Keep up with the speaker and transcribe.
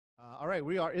right,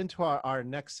 we are into our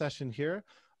next session here.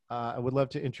 I would love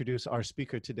to introduce our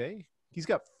speaker today. He's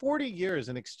got 40 years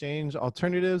in exchange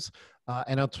alternatives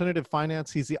and alternative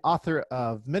finance. He's the author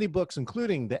of many books,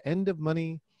 including The End of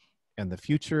Money and the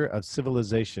Future of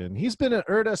Civilization. He's been an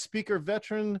IRTA speaker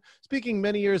veteran, speaking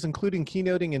many years, including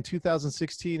keynoting in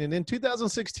 2016. And in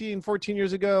 2016, 14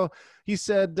 years ago, he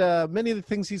said many of the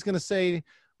things he's going to say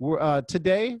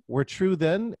today were true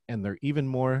then, and they're even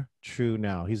more true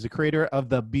now. He's the creator of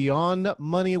the Beyond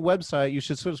Money website. You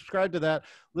should subscribe to that.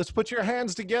 Let's put your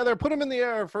hands together. Put them in the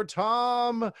air for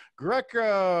Tom Greco.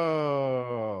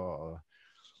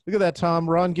 Look at that, Tom.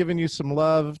 Ron giving you some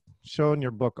love, showing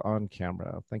your book on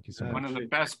camera. Thank you so much. One of the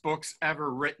best books ever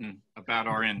written about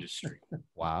our industry.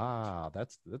 Wow,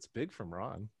 that's big from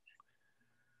Ron.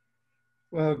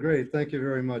 Well, great. Thank you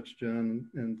very much, John.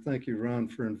 And thank you, Ron,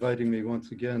 for inviting me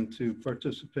once again to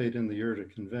participate in the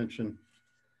IRTA convention.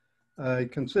 I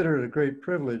consider it a great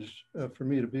privilege for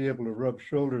me to be able to rub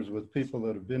shoulders with people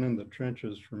that have been in the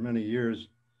trenches for many years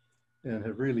and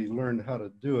have really learned how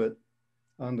to do it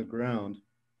on the ground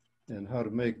and how to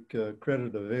make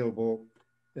credit available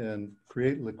and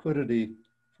create liquidity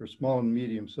for small and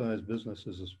medium-sized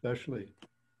businesses especially.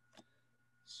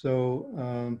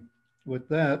 So with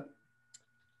that,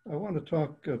 I want to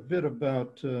talk a bit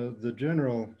about the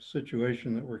general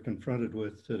situation that we're confronted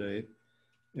with today.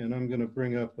 And I'm going to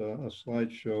bring up a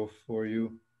slideshow for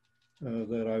you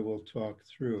that I will talk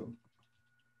through.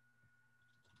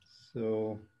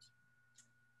 So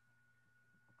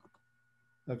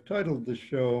I've titled the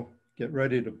show, Get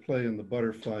Ready to Play in the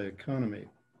Butterfly Economy.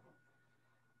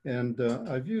 And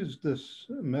I've used this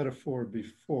metaphor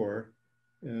before,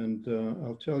 and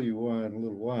I'll tell you why in a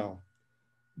little while.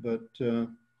 But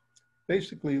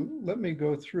basically, let me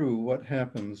go through what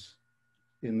happens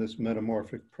in this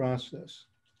metamorphic process.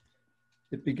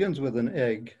 It begins with an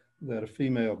egg that a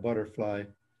female butterfly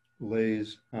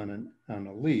lays on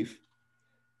a leaf.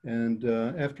 And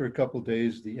after a couple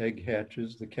days, the egg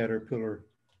hatches, the caterpillar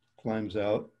climbs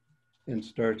out and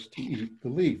starts to eat the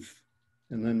leaf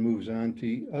and then moves on to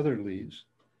eat other leaves.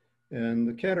 And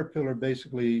the caterpillar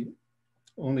basically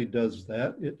only does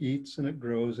that. It eats and it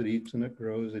grows, it eats and it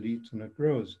grows, it eats and it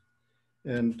grows.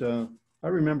 And I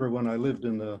remember when I lived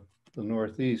in the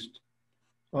Northeast,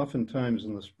 oftentimes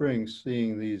in the spring,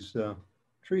 seeing these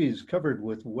trees covered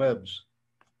with webs,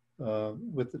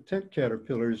 with the tent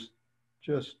caterpillars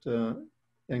just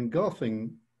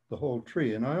engulfing the whole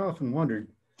tree. And I often wondered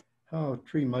how a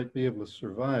tree might be able to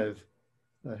survive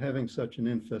having such an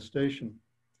infestation.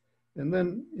 And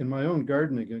then in my own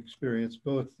gardening experience,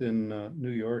 both in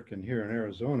New York and here in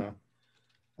Arizona,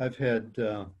 I've had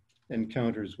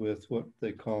encounters with what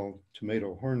they call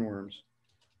tomato hornworms.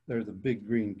 They're the big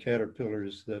green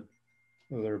caterpillars that,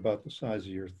 well, they're about the size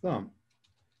of your thumb.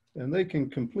 And they can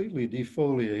completely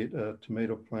defoliate a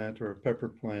tomato plant or a pepper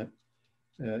plant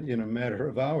in a matter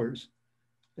of hours.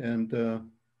 And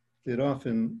it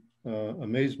often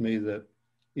amazed me that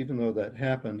even though that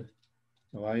happened,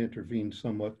 well, I intervened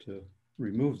somewhat to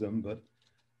remove them, but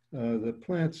the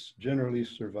plants generally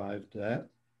survived that.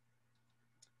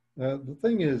 The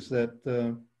thing is that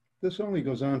this only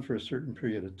goes on for a certain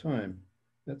period of time.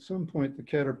 At some point, the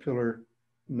caterpillar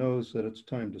knows that it's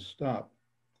time to stop.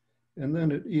 And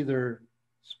then it either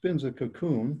spins a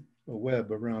cocoon, a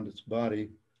web around its body,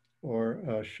 or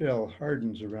a shell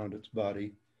hardens around its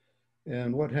body.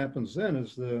 And what happens then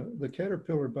is the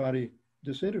caterpillar body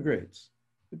disintegrates.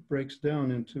 It breaks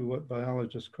down into what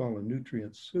biologists call a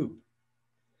nutrient soup.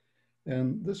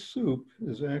 And this soup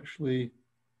is actually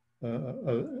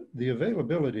the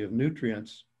availability of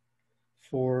nutrients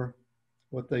for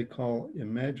what they call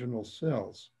imaginal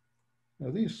cells.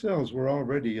 Now, these cells were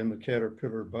already in the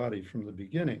caterpillar body from the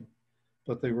beginning,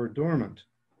 but they were dormant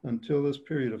until this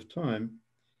period of time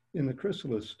in the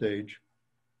chrysalis stage,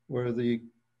 where the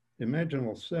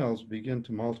imaginal cells begin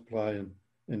to multiply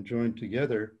and join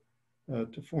together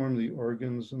to form the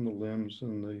organs and the limbs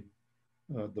and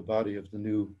the body of the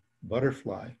new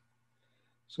butterfly.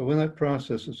 So when that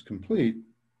process is complete,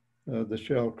 the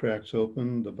shell cracks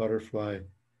open, the butterfly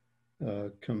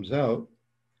comes out,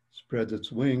 spreads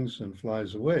its wings and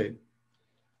flies away.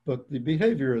 But the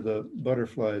behavior of the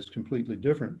butterfly is completely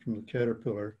different from the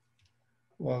caterpillar.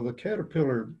 While the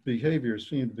caterpillar behavior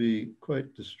seemed to be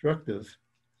quite destructive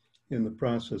in the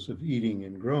process of eating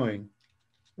and growing,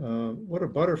 what a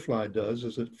butterfly does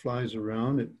is it flies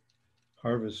around, it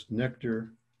harvests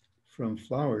nectar from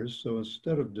flowers. So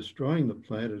instead of destroying the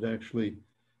plant, it actually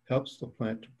helps the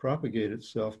plant to propagate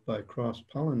itself by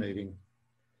cross-pollinating.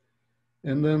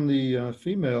 And then the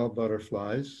female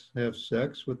butterflies have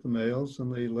sex with the males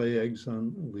and they lay eggs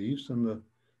on leaves, and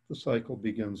the the cycle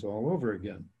begins all over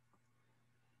again.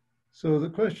 So the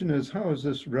question is, how is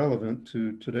this relevant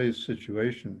to today's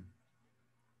situation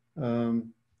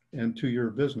and to your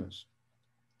business?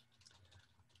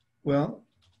 Well,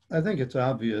 I think it's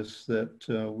obvious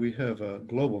that we have a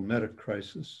global mega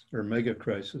crisis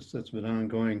that's been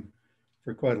ongoing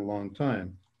for quite a long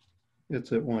time.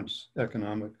 It's at once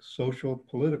economic, social,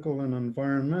 political, and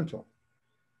environmental.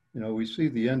 You know, we see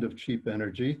the end of cheap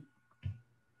energy.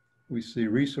 We see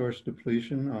resource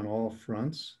depletion on all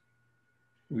fronts.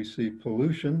 We see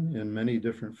pollution in many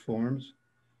different forms.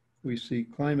 We see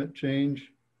climate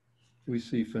change. We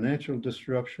see financial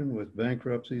disruption with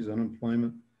bankruptcies,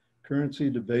 unemployment, currency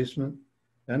debasement,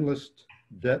 endless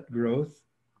debt growth,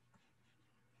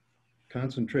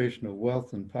 concentration of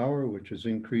wealth and power, which is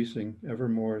increasing ever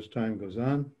more as time goes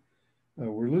on.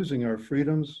 We're losing our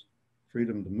freedoms,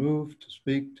 freedom to move, to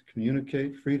speak, to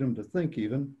communicate, freedom to think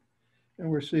even. And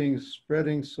we're seeing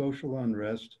spreading social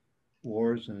unrest,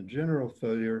 wars, and a general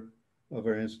failure of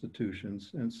our institutions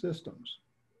and systems.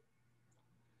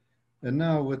 And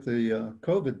now with the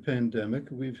COVID pandemic,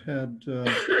 we've had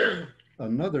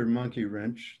another monkey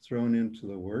wrench thrown into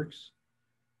the works.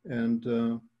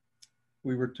 And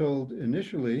we were told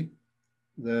initially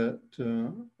that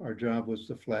our job was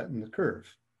to flatten the curve,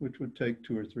 which would take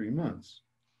 2 or 3 months.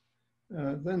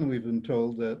 Then we've been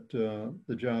told that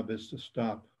the job is to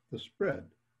stop the spread,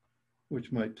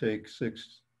 which might take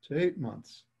 6 to 8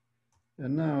 months.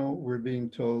 And now we're being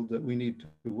told that we need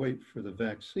to wait for the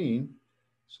vaccine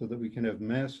so that we can have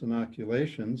mass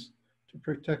inoculations to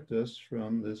protect us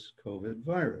from this COVID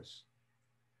virus.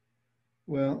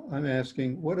 Well, I'm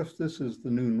asking, what if this is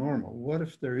the new normal? What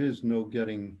if there is no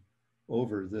getting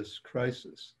over this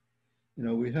crisis? You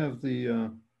know, we have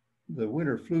the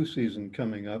winter flu season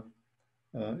coming up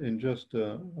in just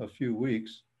a few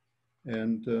weeks,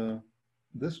 and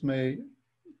this may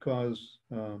cause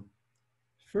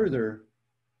further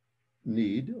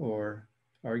need or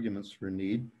arguments for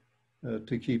need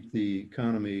to keep the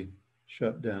economy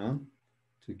shut down,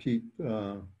 to keep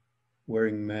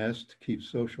wearing masks, to keep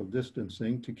social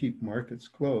distancing, to keep markets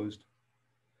closed.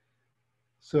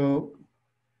 So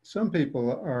some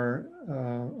people are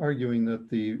arguing that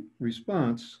the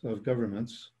response of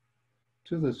governments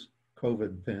to this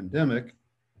COVID pandemic,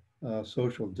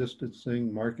 social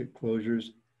distancing, market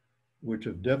closures, which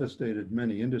have devastated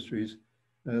many industries,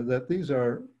 that these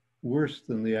are worse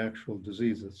than the actual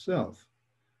disease itself.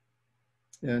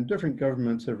 And different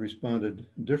governments have responded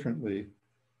differently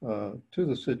to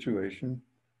the situation.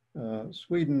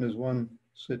 Sweden is one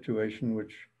situation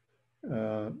which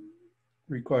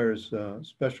requires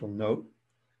special note.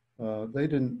 They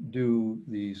didn't do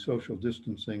the social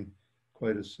distancing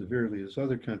quite as severely as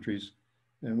other countries,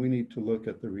 and we need to look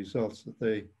at the results that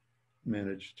they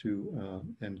managed to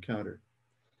encounter.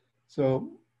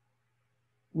 So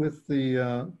with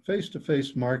the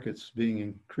face-to-face markets being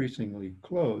increasingly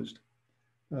closed,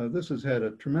 this has had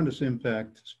a tremendous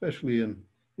impact, especially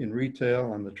in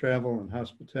retail, on the travel and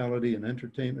hospitality and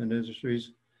entertainment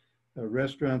industries.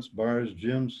 Restaurants, bars,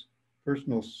 gyms,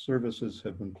 personal services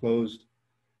have been closed,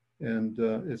 and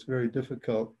it's very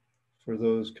difficult for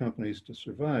those companies to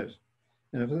survive.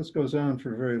 And if this goes on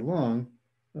for very long,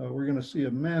 we're going to see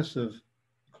a massive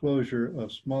closure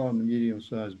of small and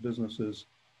medium-sized businesses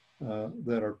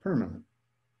that are permanent.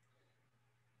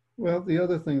 Well, the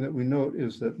other thing that we note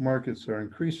is that markets are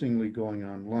increasingly going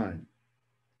online.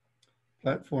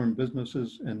 Platform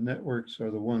businesses and networks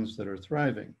are the ones that are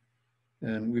thriving.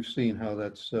 And we've seen how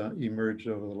that's emerged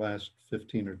over the last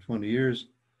 15 or 20 years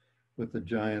with the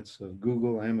giants of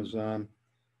Google, Amazon,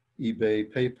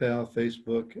 eBay, PayPal,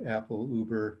 Facebook, Apple,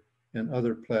 Uber, and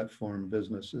other platform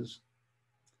businesses.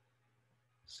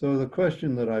 So the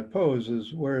question that I pose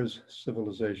is, where is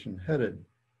civilization headed?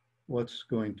 What's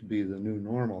going to be the new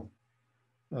normal?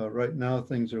 Right now,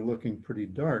 things are looking pretty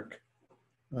dark.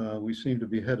 We seem to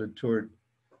be headed toward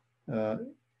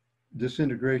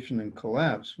disintegration and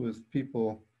collapse, with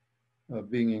people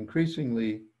being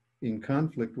increasingly in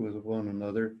conflict with one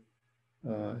another,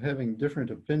 having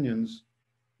different opinions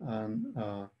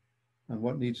on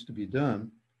what needs to be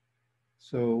done.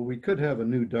 So we could have a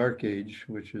new dark age,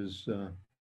 which is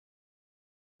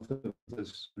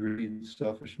this greed,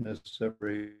 selfishness,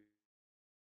 separation.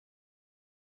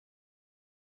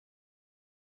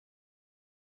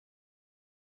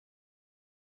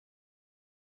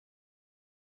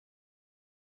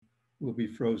 Will be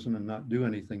frozen and not do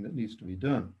anything that needs to be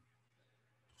done.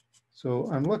 So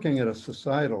I'm looking at a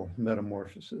societal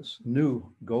metamorphosis,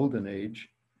 new golden age,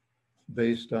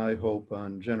 based, I hope,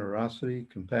 on generosity,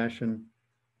 compassion,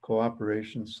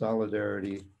 cooperation,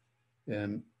 solidarity,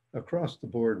 and across the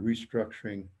board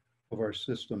restructuring of our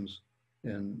systems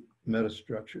and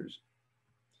metastructures.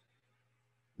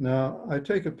 Now, I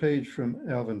take a page from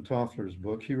Alvin Toffler's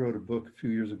book. He wrote a book a few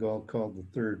years ago called The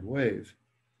Third Wave.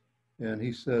 And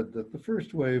he said that the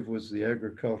first wave was the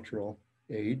agricultural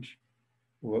age,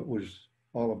 what was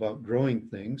all about growing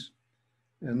things.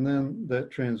 And then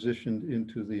that transitioned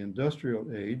into the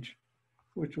industrial age,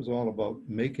 which was all about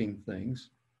making things.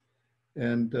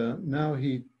 And now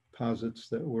he posits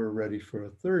that we're ready for a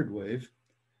third wave,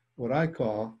 what I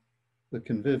call the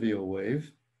convivial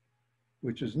wave,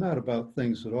 which is not about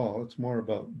things at all. It's more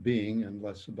about being and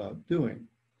less about doing.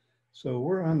 So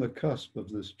we're on the cusp of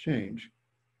this change,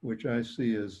 which I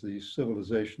see as the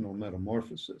civilizational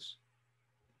metamorphosis.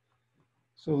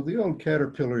 So the old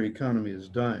caterpillar economy is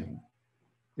dying.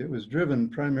 It was driven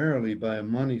primarily by a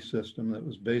money system that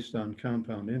was based on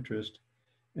compound interest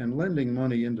and lending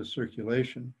money into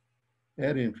circulation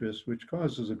at interest, which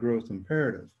causes a growth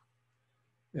imperative.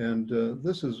 And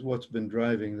this is what's been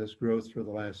driving this growth for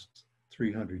the last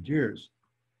 300 years.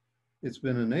 It's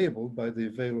been enabled by the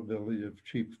availability of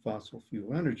cheap fossil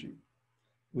fuel energy.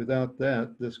 Without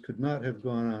that, this could not have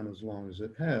gone on as long as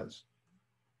it has.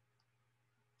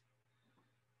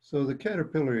 So the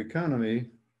caterpillar economy,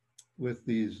 with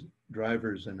these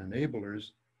drivers and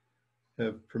enablers,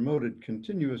 have promoted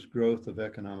continuous growth of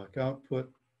economic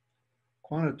output,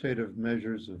 quantitative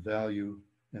measures of value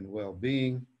and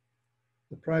well-being,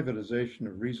 the privatization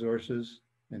of resources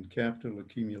and capital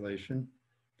accumulation,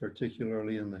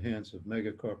 particularly in the hands of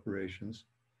megacorporations,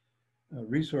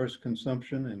 resource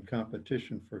consumption and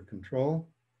competition for control,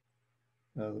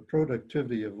 the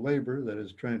productivity of labor, that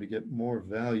is trying to get more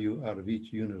value out of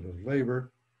each unit of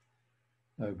labor,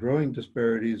 growing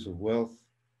disparities of wealth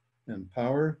and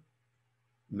power,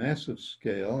 massive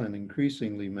scale and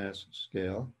increasingly massive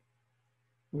scale,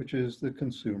 which is the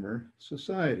consumer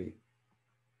society.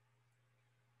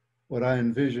 What I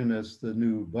envision as the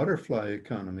new butterfly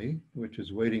economy, which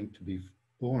is waiting to be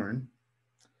born,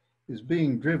 is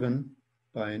being driven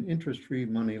by an interest-free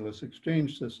moneyless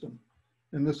exchange system.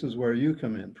 And this is where you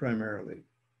come in primarily.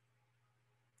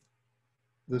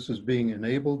 This is being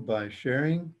enabled by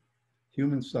sharing,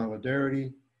 human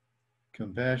solidarity,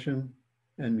 compassion,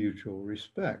 and mutual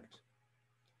respect.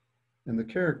 And the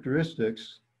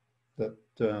characteristics that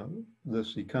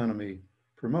this economy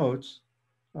promotes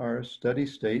are steady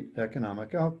state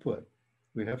economic output.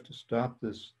 We have to stop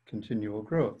this continual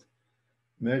growth.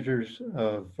 Measures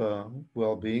of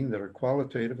well-being that are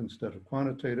qualitative instead of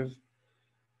quantitative.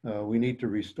 We need to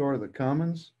restore the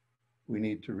commons. We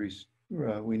need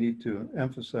to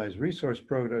emphasize resource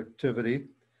productivity,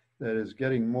 that is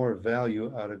getting more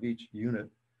value out of each unit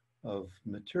of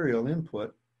material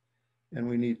input. And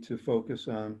we need to focus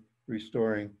on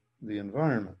restoring the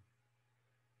environment.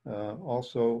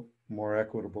 Also, more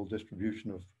equitable distribution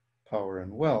of power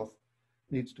and wealth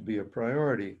needs to be a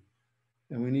priority.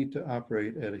 And we need to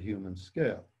operate at a human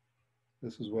scale.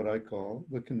 This is what I call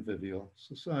the convivial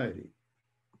society.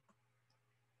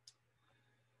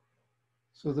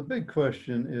 So the big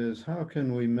question is, how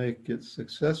can we make it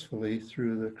successfully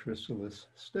through the chrysalis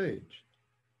stage?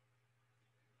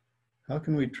 How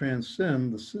can we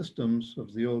transcend the systems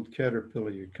of the old caterpillar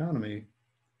economy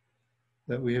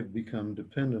that we have become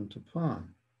dependent upon?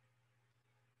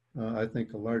 I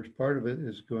think a large part of it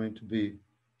is going to be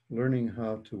learning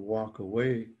how to walk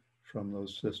away from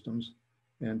those systems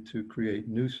and to create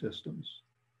new systems.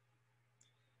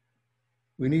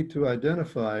 We need to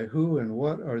identify who and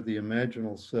what are the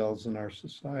imaginal cells in our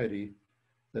society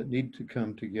that need to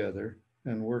come together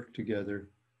and work together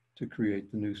to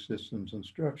create the new systems and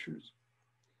structures.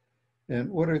 And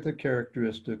what are the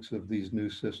characteristics of these new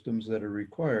systems that are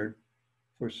required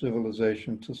for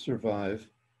civilization to survive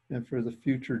and for the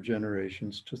future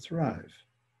generations to thrive?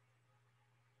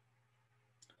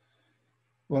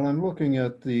 Well, I'm looking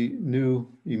at the new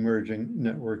emerging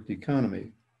networked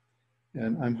economy,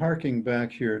 and I'm harking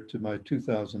back here to my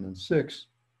 2006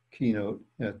 keynote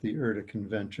at the IRTA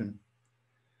convention,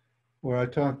 where I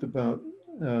talked about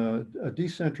a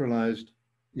decentralized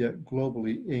yet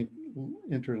globally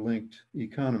interlinked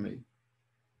economy,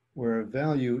 where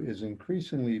value is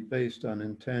increasingly based on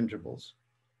intangibles,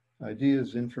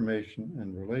 ideas, information,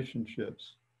 and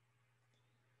relationships,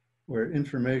 where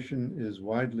information is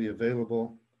widely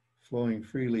available, flowing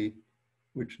freely,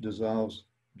 which dissolves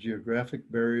geographic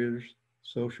barriers,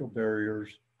 social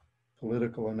barriers,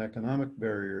 political and economic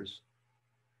barriers,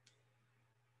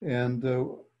 and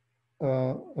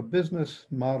a business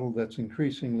model that's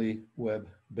increasingly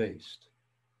web-based.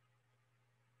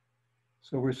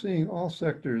 So we're seeing all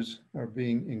sectors are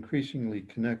being increasingly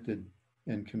connected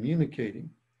and communicating,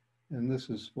 and this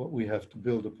is what we have to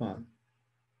build upon.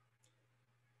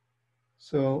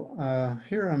 So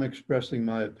here I'm expressing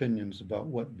my opinions about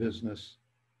what business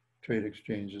trade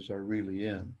exchanges are really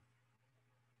in.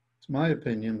 It's my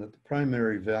opinion that the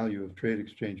primary value of trade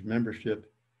exchange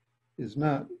membership is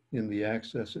not in the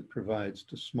access it provides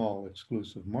to small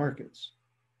exclusive markets.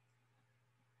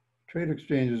 Trade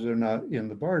exchanges are not in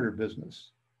the barter business.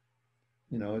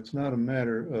 You know, it's not a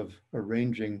matter of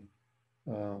arranging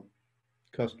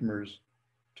customers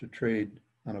to trade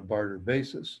on a barter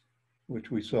basis, which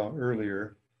we saw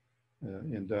earlier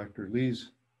in Dr.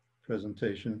 Lee's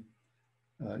presentation,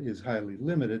 is highly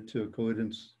limited to a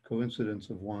coincidence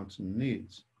of wants and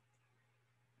needs.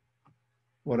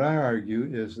 What I argue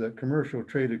is that commercial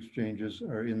trade exchanges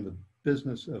are in the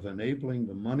business of enabling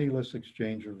the moneyless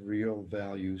exchange of real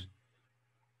values,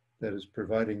 that is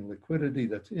providing liquidity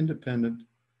that's independent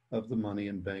of the money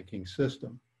and banking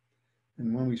system.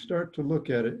 And when we start to look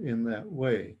at it in that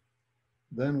way,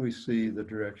 then we see the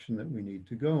direction that we need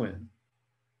to go in.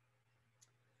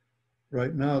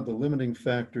 Right now, the limiting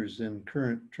factors in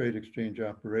current trade exchange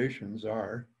operations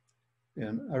are,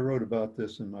 and I wrote about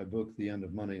this in my book, The End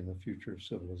of Money and the Future of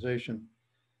Civilization,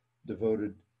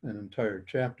 devoted an entire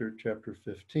chapter, chapter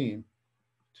 15,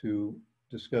 to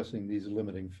discussing these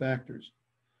limiting factors.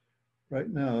 Right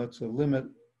now, it's a limit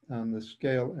on the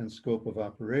scale and scope of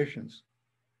operations,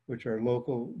 which are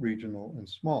local, regional, and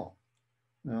small.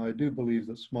 Now, I do believe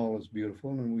that small is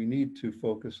beautiful, and we need to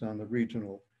focus on the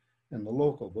regional and the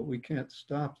local, but we can't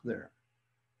stop there.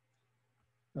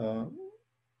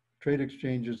 Trade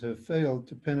exchanges have failed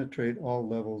to penetrate all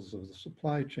levels of the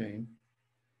supply chain.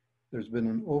 There's been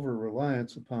an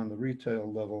over-reliance upon the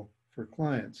retail level for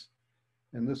clients,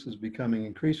 and this is becoming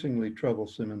increasingly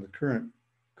troublesome in the current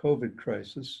COVID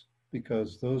crisis,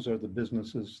 because those are the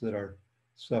businesses that are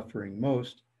suffering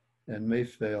most and may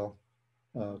fail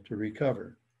to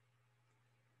recover.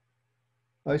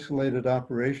 Isolated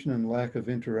operation and lack of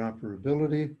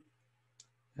interoperability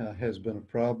has been a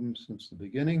problem since the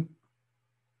beginning.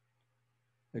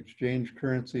 Exchange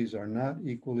currencies are not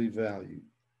equally valued,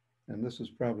 and this is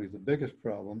probably the biggest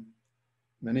problem.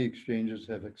 Many exchanges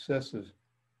have excessive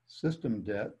system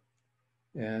debt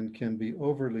and can be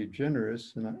overly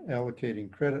generous in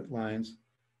allocating credit lines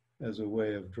as a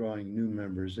way of drawing new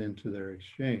members into their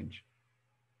exchange.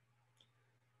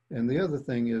 And the other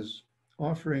thing is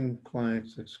offering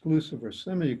clients exclusive or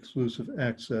semi-exclusive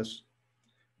access,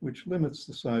 which limits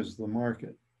the size of the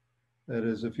market. That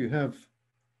is, if you have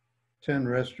 10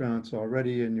 restaurants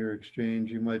already in your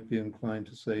exchange, you might be inclined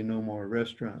to say no more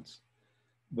restaurants.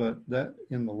 But that,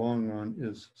 in the long run,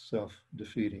 is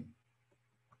self-defeating.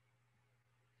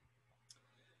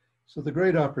 So the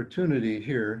great opportunity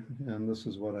here, and this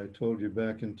is what I told you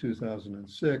back in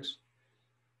 2006,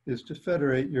 is to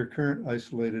federate your current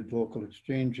isolated local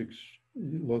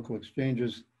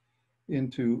exchanges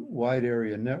into wide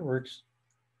area networks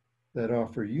that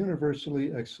offer universally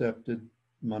accepted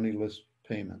moneyless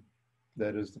payment.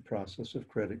 That is the process of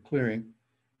credit clearing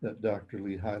that Dr.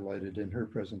 Lee highlighted in her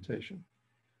presentation.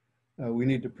 We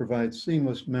need to provide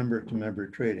seamless member-to-member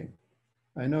trading.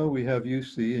 I know we have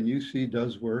UC, and UC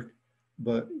does work,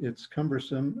 but it's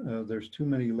cumbersome. There's too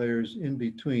many layers in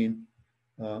between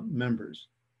members.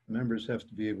 Members have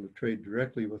to be able to trade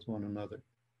directly with one another.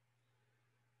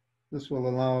 This will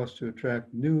allow us to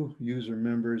attract new user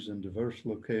members in diverse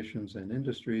locations and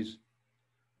industries,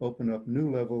 open up new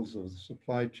levels of the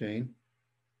supply chain,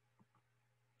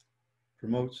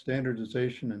 promote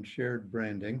standardization and shared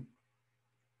branding,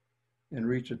 and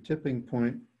reach a tipping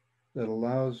point that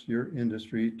allows your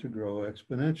industry to grow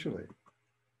exponentially.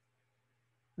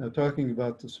 Now, talking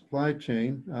about the supply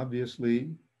chain, obviously,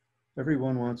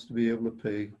 everyone wants to be able to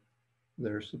pay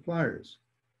their suppliers.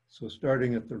 So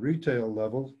starting at the retail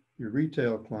level, your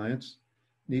retail clients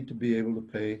need to be able to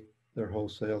pay their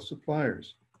wholesale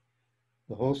suppliers.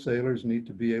 The wholesalers need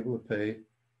to be able to pay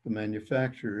the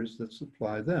manufacturers that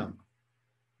supply them.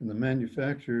 And the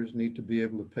manufacturers need to be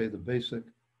able to pay the basic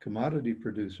commodity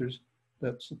producers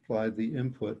that supply the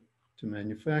input to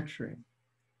manufacturing.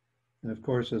 And of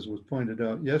course, as was pointed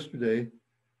out yesterday,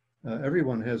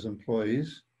 everyone has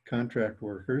employees, contract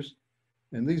workers,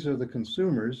 and these are the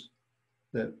consumers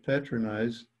that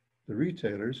patronize the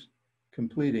retailers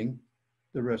completing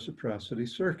the reciprocity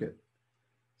circuit.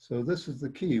 So this is the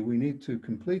key. We need to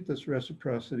complete this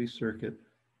reciprocity circuit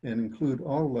and include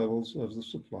all levels of the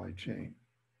supply chain.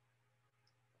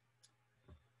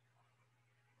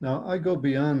 Now, I go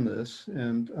beyond this,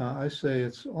 and I say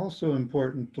it's also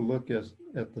important to look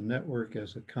at the network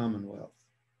as a commonwealth.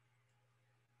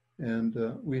 And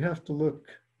we have to look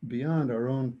beyond our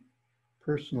own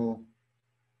personal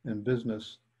and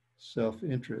business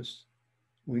self-interest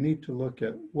we need to look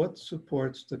at what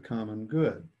supports the common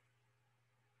good.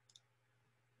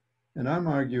 And I'm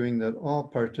arguing that all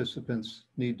participants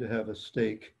need to have a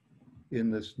stake in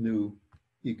this new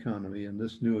economy, in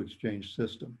this new exchange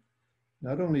system.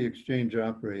 Not only exchange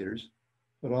operators,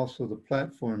 but also the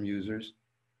platform users,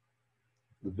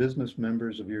 the business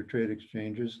members of your trade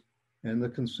exchanges, and the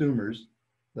consumers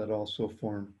that also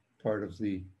form part of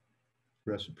the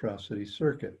reciprocity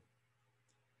circuit.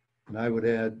 And I would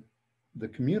add the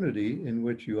community in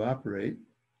which you operate,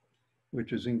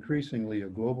 which is increasingly a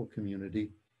global community,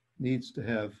 needs to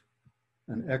have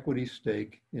an equity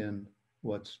stake in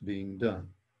what's being done.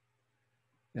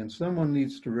 And someone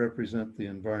needs to represent the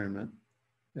environment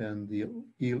and the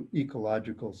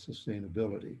ecological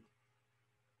sustainability.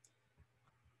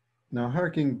 Now,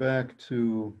 harking back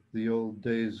to the old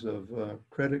days of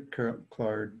credit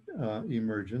card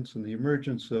emergence and the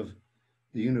emergence of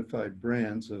the unified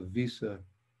brands of Visa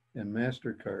and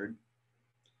MasterCard,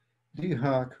 Dee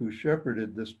Hock, who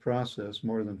shepherded this process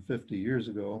more than 50 years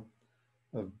ago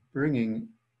of bringing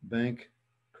bank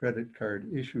credit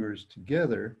card issuers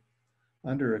together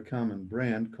under a common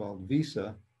brand called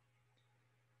Visa,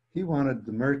 he wanted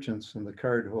the merchants and the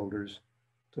cardholders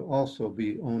to also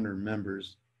be owner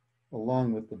members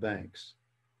along with the banks.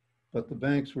 But the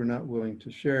banks were not willing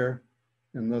to share,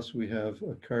 and thus we have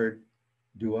a card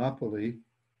duopoly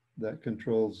that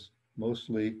controls most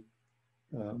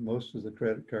of the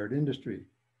credit card industry,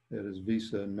 that is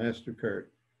Visa and MasterCard.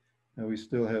 And we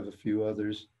still have a few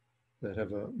others that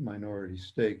have a minority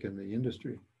stake in the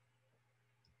industry.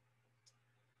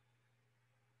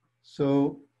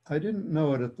 So I didn't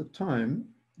know it at the time,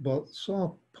 but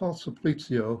saw Paul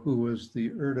Supplizio, who was the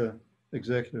IRTA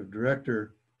executive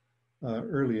director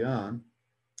early on.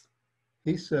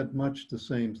 He said much the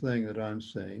same thing that I'm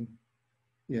saying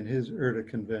in his IRTA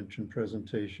convention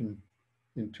presentation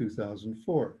in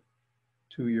 2004,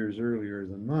 2 years earlier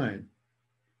than mine.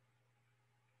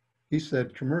 He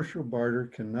said, commercial barter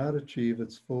cannot achieve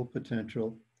its full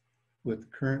potential with the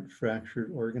current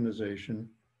fractured organization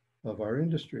of our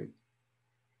industry.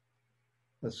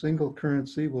 A single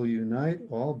currency will unite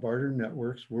all barter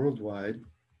networks worldwide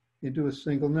into a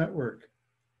single network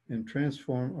and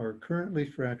transform our currently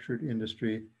fractured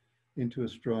industry into a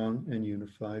strong and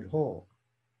unified whole.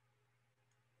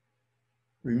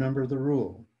 Remember the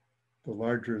rule: the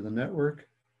larger the network,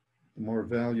 the more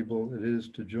valuable it is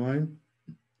to join,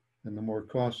 and the more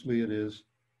costly it is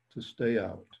to stay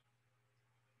out.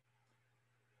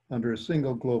 Under a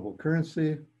single global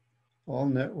currency, all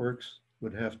networks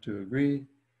would have to agree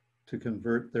to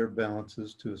convert their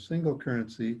balances to a single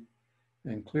currency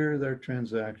and clear their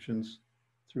transactions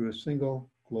through a single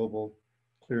global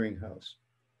clearinghouse.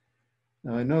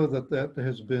 Now, I know that that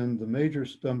has been the major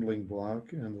stumbling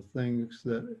block and the thing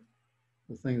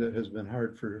that has been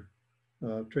hard for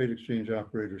trade exchange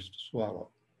operators to swallow.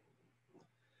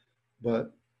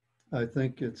 But I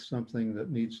think it's something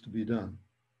that needs to be done.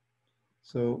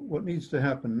 So what needs to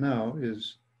happen now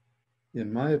is,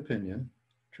 in my opinion,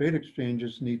 trade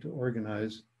exchanges need to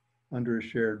organize under a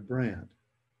shared brand,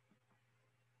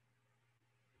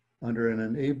 under an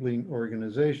enabling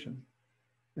organization.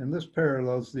 And this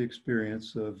parallels the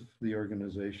experience of the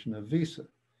organization of Visa,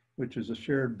 which is a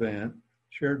shared brand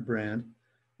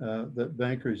that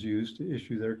bankers use to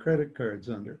issue their credit cards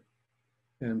under,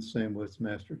 and same with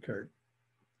MasterCard.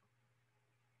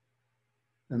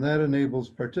 And that enables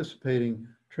participating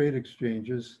trade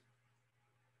exchanges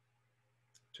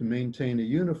to maintain a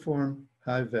uniform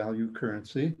high-value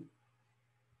currency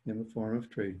in the form of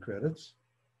trade credits,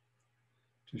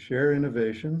 to share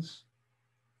innovations,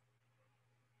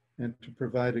 and to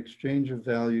provide exchange of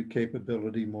value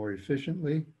capability more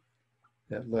efficiently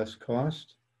at less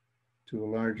cost to a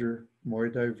larger, more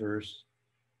diverse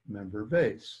member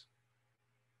base.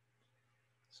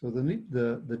 So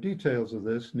the details of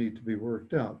this need to be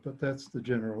worked out, but that's the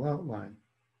general outline.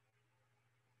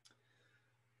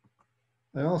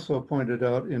 I also pointed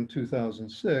out in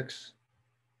 2006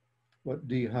 what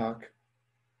Dee Hock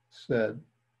said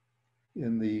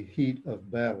in the heat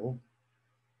of battle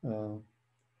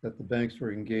that the banks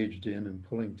were engaged in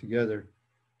pulling together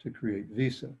to create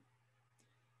Visa.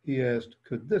 He asked,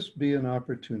 could this be an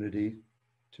opportunity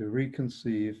to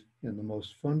reconceive in the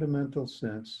most fundamental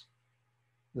sense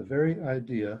the very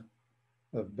idea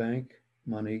of bank,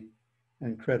 money,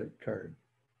 and credit card?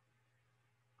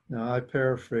 Now, I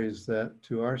paraphrase that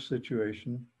to our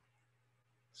situation,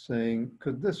 saying,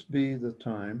 could this be the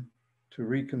time to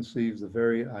reconceive the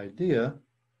very idea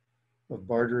of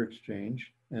barter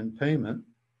exchange and payment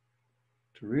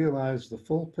to realize the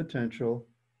full potential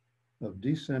of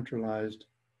decentralized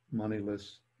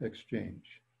moneyless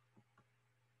exchange?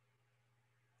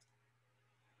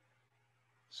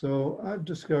 So I've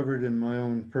discovered in my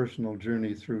own personal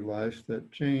journey through life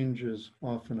that change is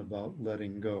often about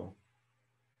letting go.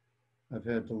 I've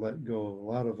had to let go of a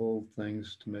lot of old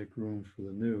things to make room for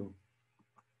the new.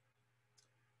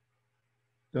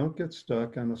 Don't get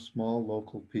stuck on a small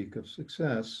local peak of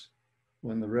success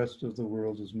when the rest of the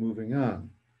world is moving on.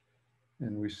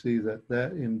 And we see that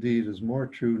that indeed is more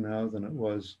true now than it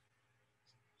was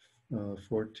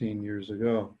 14 years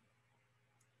ago.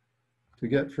 To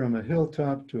get from a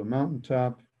hilltop to a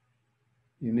mountaintop,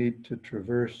 you need to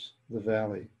traverse the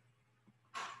valley.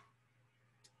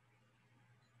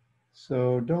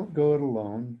 So don't go it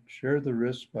alone. Share the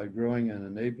risks by growing an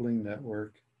enabling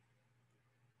network.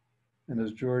 And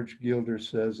as George Gilder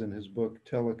says in his book,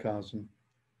 Telecosm,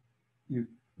 you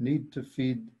need to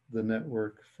feed the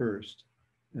network first.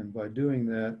 And by doing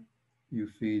that, you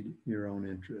feed your own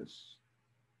interests.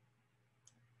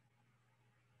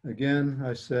 Again,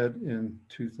 I said in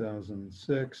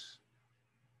 2006,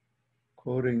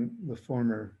 quoting the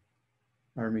former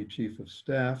Army Chief of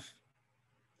Staff,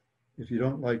 if you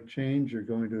don't like change, you're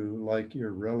going to like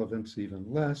irrelevance even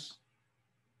less.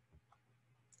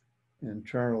 And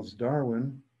Charles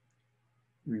Darwin,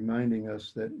 reminding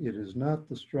us that it is not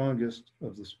the strongest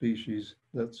of the species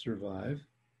that survive,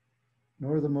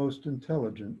 nor the most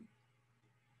intelligent,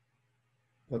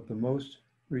 but the most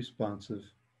responsive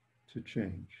to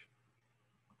change.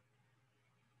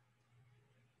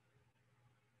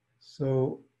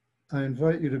 So I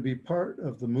invite you to be part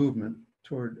of the movement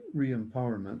toward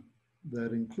re-empowerment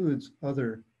that includes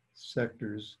other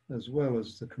sectors as well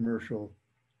as the commercial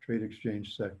trade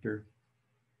exchange sector.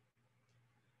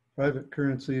 Private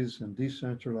currencies and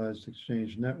decentralized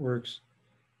exchange networks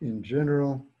in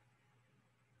general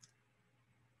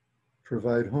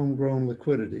provide homegrown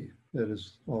liquidity, that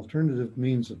is, alternative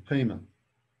means of payment,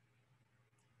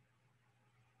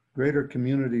 greater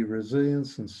community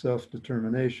resilience and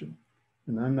self-determination.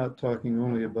 And I'm not talking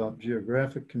only about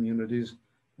geographic communities,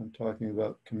 I'm talking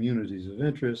about communities of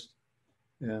interest.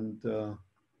 And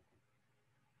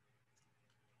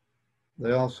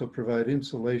they also provide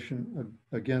insulation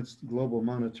against global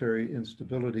monetary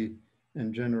instability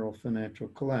and general financial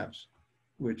collapse,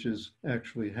 which is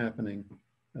actually happening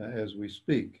as we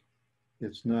speak.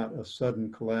 It's not a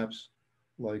sudden collapse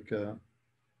like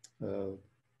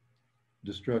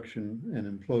destruction and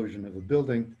implosion of a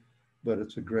building, but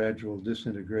it's a gradual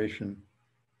disintegration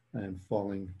and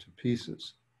falling to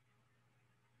pieces.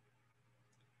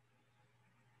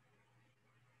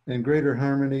 And greater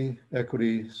harmony,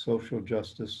 equity, social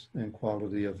justice, and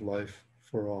quality of life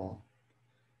for all.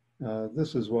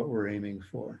 This is what we're aiming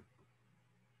for.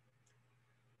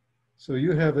 So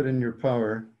you have it in your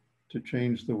power to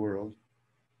change the world,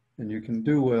 and you can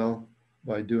do well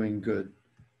by doing good,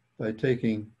 by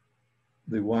taking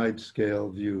the wide-scale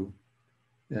view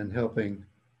and helping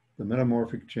the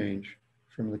metamorphic change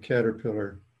from the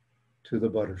caterpillar to the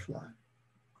butterfly.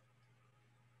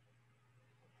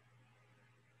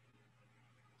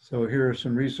 So here are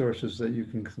some resources that you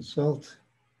can consult,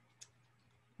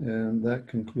 and that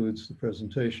concludes the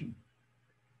presentation.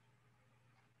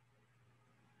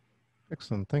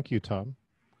 Excellent. Thank you, Tom.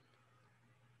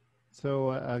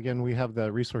 So again, we have the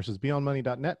resources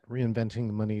beyondmoney.net,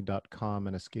 reinventingmoney.com,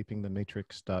 and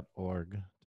escapingthematrix.org